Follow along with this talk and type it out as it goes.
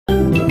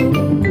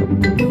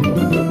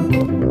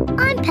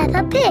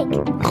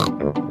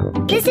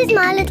is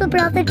my little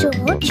brother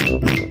George.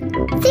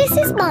 This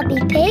is Mummy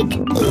Pig.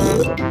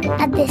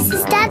 And this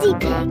is Daddy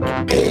Pig.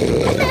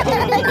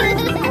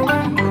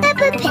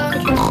 Peppa Pig.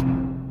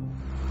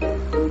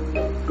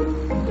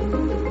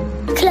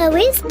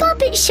 Chloe's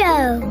Puppet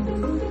Show.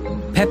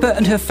 Peppa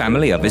and her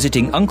family are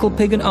visiting Uncle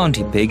Pig and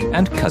Auntie Pig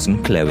and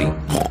Cousin Chloe.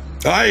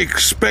 I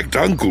expect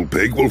Uncle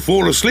Pig will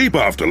fall asleep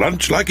after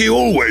lunch like he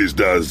always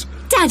does.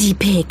 Daddy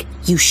Pig,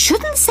 you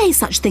shouldn't say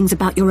such things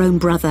about your own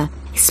brother,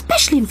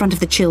 especially in front of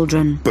the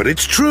children. But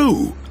it's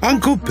true.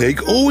 Uncle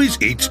Pig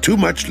always eats too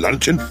much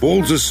lunch and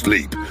falls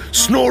asleep,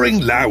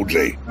 snoring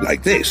loudly,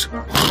 like this.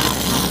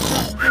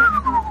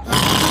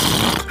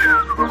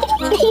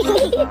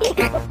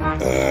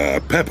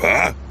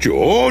 Peppa,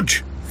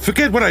 George,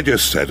 forget what I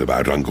just said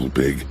about Uncle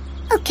Pig.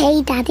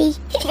 OK, Daddy.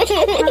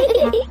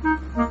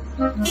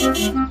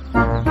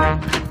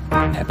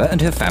 Peppa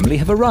and her family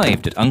have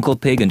arrived at Uncle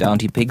Pig and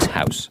Auntie Pig's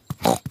house.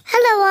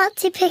 Hello,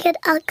 Auntie Pig and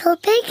Uncle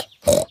Pig.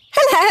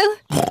 Hello.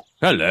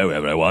 Hello,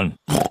 everyone.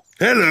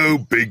 Hello,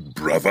 big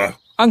brother.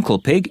 Uncle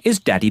Pig is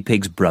Daddy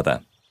Pig's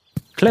brother.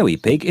 Chloe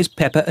Pig is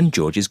Peppa and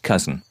George's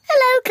cousin.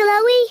 Hello,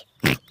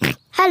 Chloe.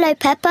 Hello,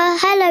 Peppa.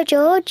 Hello,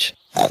 George.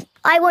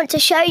 I want to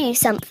show you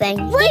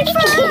something. Wait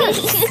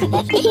first!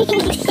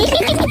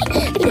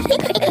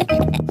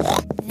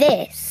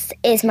 This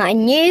is my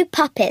new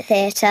puppet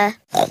theatre.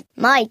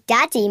 My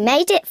daddy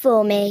made it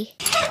for me.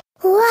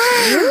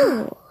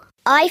 Wow!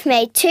 I've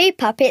made 2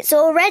 puppets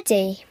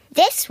already.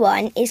 This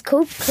one is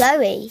called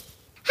Chloe.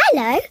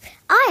 Hello,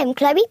 I am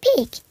Chloe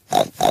Pig.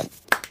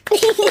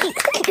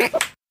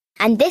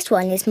 And this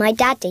one is my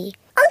daddy,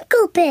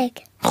 Uncle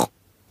Pig.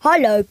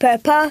 Hello,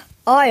 Peppa.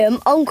 I am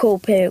Uncle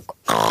Pig.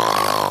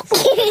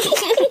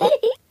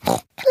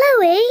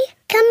 Chloe,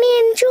 can me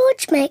and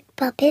George make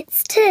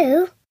puppets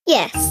too?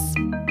 Yes.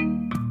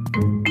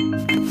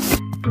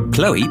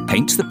 Chloe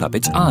paints the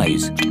puppet's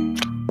eyes.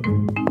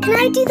 Can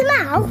I do the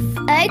mouth?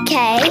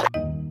 OK.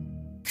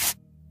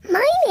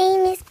 My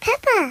name is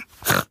Peppa.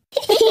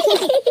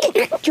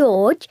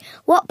 George,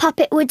 what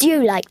puppet would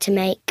you like to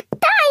make?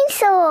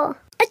 Dinosaur.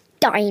 A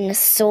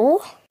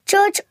dinosaur?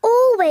 George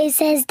always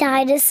says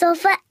dinosaur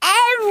for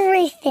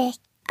everything.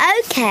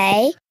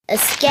 OK, a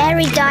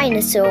scary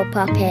dinosaur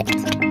puppet.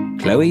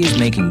 Chloe is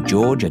making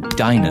George a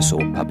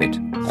dinosaur puppet.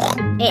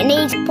 It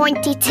needs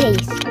pointy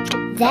teeth.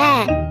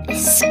 There, a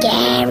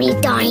scary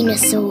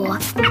dinosaur.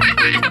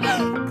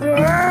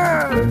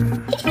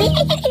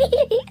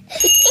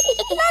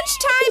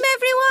 Lunchtime,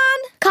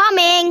 everyone.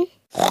 Coming.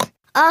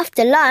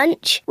 After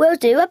lunch, we'll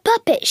do a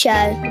puppet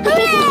show.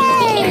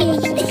 Hooray!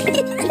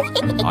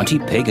 Auntie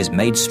Pig has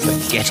made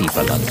spaghetti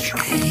for lunch.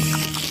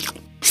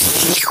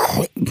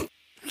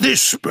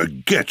 This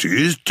spaghetti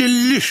is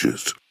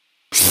delicious.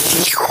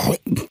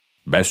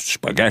 Best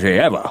spaghetti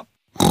ever.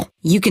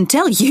 You can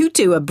tell you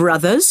two are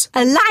brothers,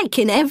 alike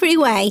in every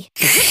way.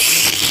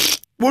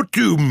 What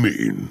do you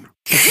mean?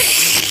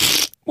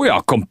 We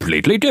are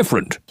completely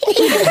different.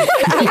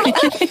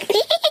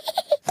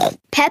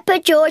 Peppa,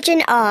 George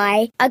and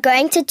I are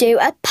going to do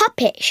a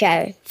puppet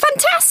show.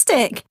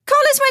 Fantastic.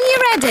 Call us when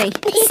you're ready.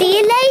 See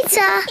you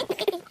later.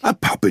 A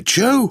puppet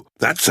show?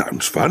 That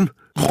sounds fun.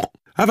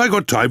 Have I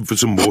got time for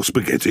some more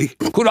spaghetti?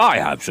 Could I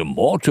have some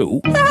more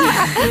too?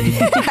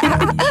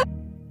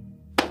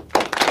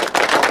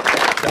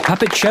 The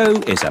puppet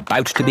show is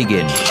about to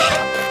begin.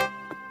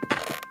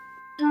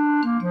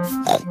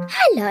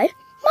 Hello,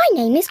 my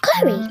name is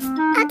Chloe.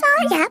 And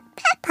I am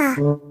Peppa.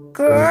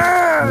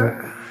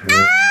 Grrr.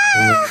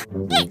 Ah!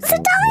 It's a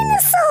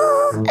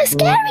dinosaur! A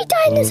scary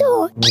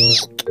dinosaur!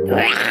 Eek!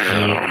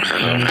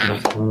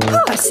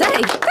 Oh, I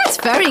say, that's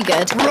very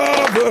good.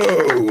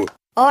 Bravo!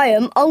 I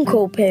am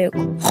Uncle Pig.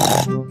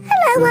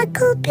 Hello,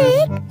 Uncle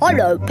Pig.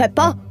 Hello,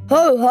 Peppa.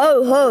 Ho,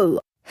 ho, ho.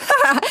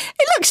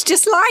 It looks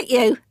just like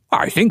you.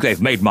 I think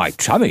they've made my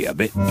tummy a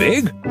bit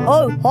big.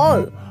 Ho,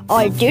 ho.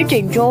 I did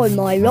enjoy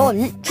my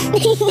lunch.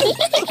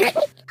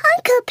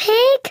 Uncle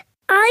Pig,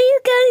 are you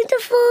going to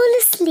fall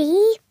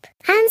asleep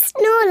and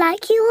snore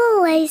like you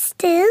always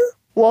do?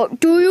 What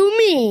do you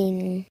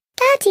mean?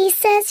 Daddy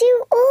says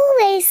you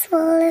always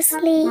fall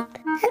asleep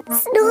and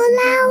snore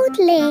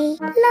loudly,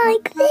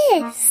 like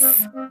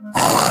this.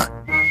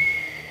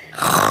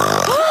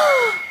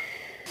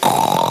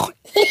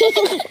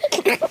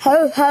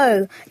 Ho,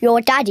 ho,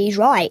 your daddy's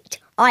right.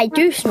 I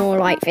do snore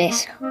like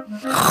this.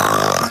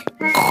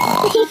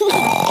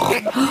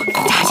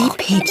 Daddy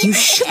Pig, you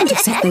shouldn't have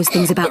said those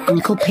things about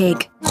Uncle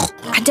Pig.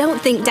 I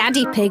don't think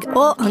Daddy Pig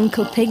or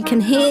Uncle Pig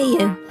can hear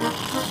you.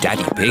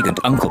 Daddy Pig and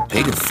Uncle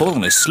Pig have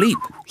fallen asleep.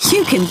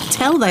 You can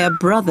tell they are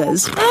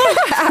brothers.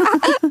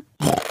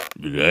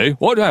 Did they?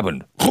 What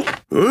happened?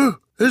 Huh?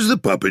 Has the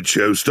puppet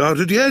show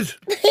started yet?